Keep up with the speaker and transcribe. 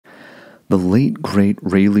The late, great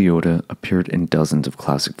Ray Liotta appeared in dozens of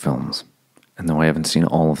classic films, and though I haven't seen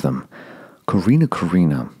all of them,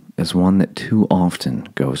 Corrina is one that too often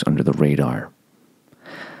goes under the radar.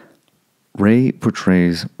 Ray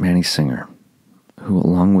portrays Manny Singer, who,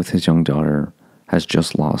 along with his young daughter, has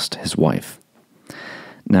just lost his wife.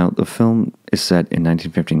 Now, the film is set in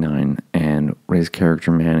 1959, and Ray's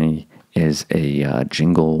character Manny is a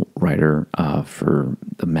jingle writer for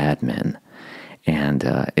the Mad Men, and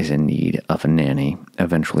is in need of a nanny,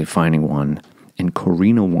 eventually finding one in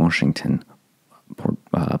Corrina, Washington,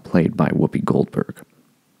 played by Whoopi Goldberg.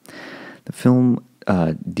 The film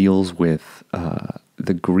deals with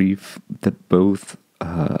the grief that both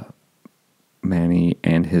Manny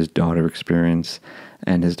and his daughter experience,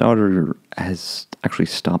 and his daughter has actually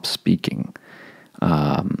stopped speaking.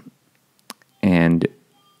 And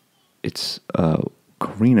it's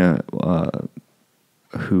Corrina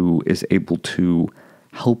who is able to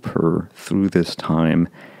help her through this time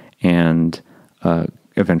and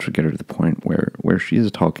eventually get her to the point where she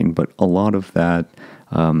is talking, but a lot of that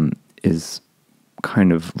is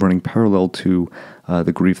kind of running parallel to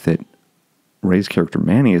the grief that Ray's character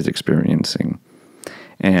Manny is experiencing.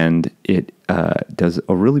 And it does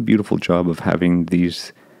a really beautiful job of having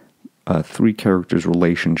these three characters'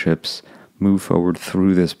 relationships move forward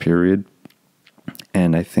through this period.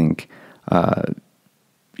 And I think,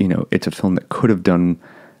 it's a film that could have done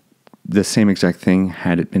the same exact thing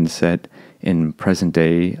had it been set in present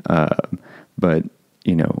day. But,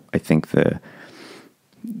 I think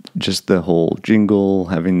just the whole jingle,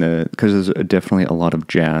 because there's definitely a lot of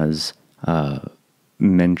jazz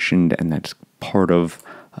mentioned, and that's part of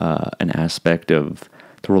an aspect of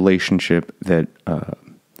the relationship that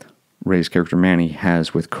Ray's character Manny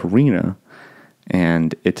has with Corrina,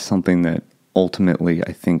 and it's something that ultimately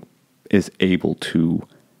I think is able to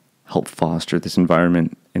help foster this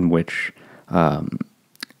environment in which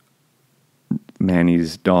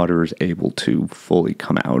Manny's daughter is able to fully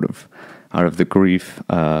come out of the grief.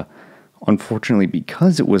 Unfortunately,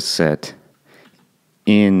 because it was set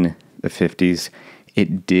in the 50s,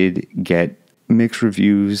 it did get mixed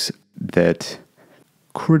reviews that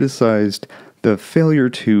criticized the failure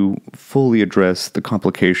to fully address the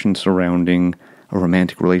complications surrounding a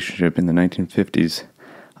romantic relationship in the 1950s.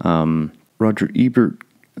 Roger Ebert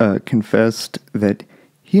confessed that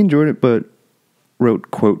he enjoyed it, but wrote,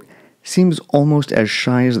 quote, "seems almost as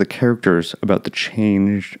shy as the characters about the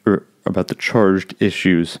charged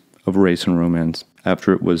issues of race and romance.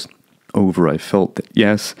 After it was over, I felt that,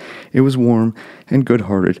 yes, it was warm and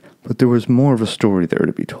good-hearted, but there was more of a story there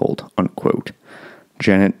to be told," unquote.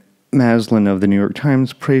 Janet Maslin of the New York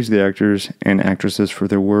Times praised the actors and actresses for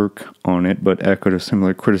their work on it, but echoed a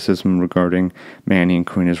similar criticism regarding Manny and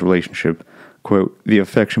Corrina's relationship. Quote, "The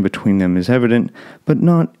affection between them is evident, but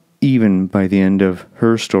not even by the end of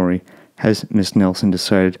her story has Miss Nelson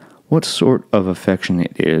decided what sort of affection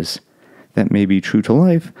it is. That may be true to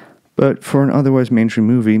life, but for an otherwise mainstream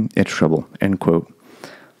movie, it's trouble," end quote.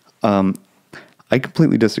 I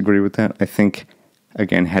completely disagree with that. I think,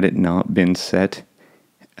 again, had it not been set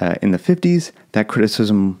in the 50s, that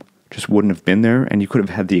criticism just wouldn't have been there, and you could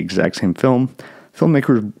have had the exact same film.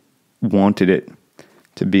 Filmmakers wanted it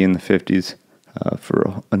to be in the 50s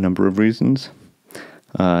for a number of reasons.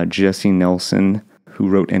 Jesse Nelson, who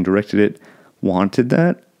wrote and directed it, wanted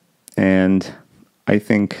that, and I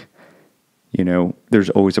think, there's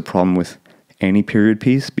always a problem with any period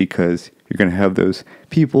piece because you're going to have those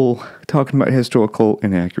people talking about historical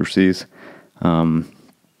inaccuracies.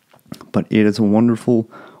 But it is a wonderful,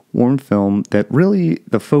 warm film that really,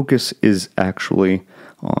 the focus is actually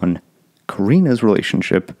on Corrina's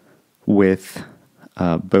relationship with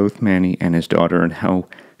both Manny and his daughter, and how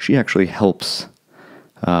she actually helps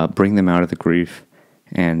bring them out of the grief,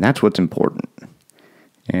 and that's what's important.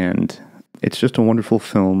 And it's just a wonderful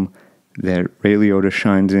film that Ray Liotta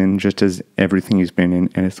shines in, just as everything he's been in,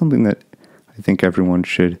 and it's something that I think everyone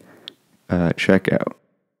should check out.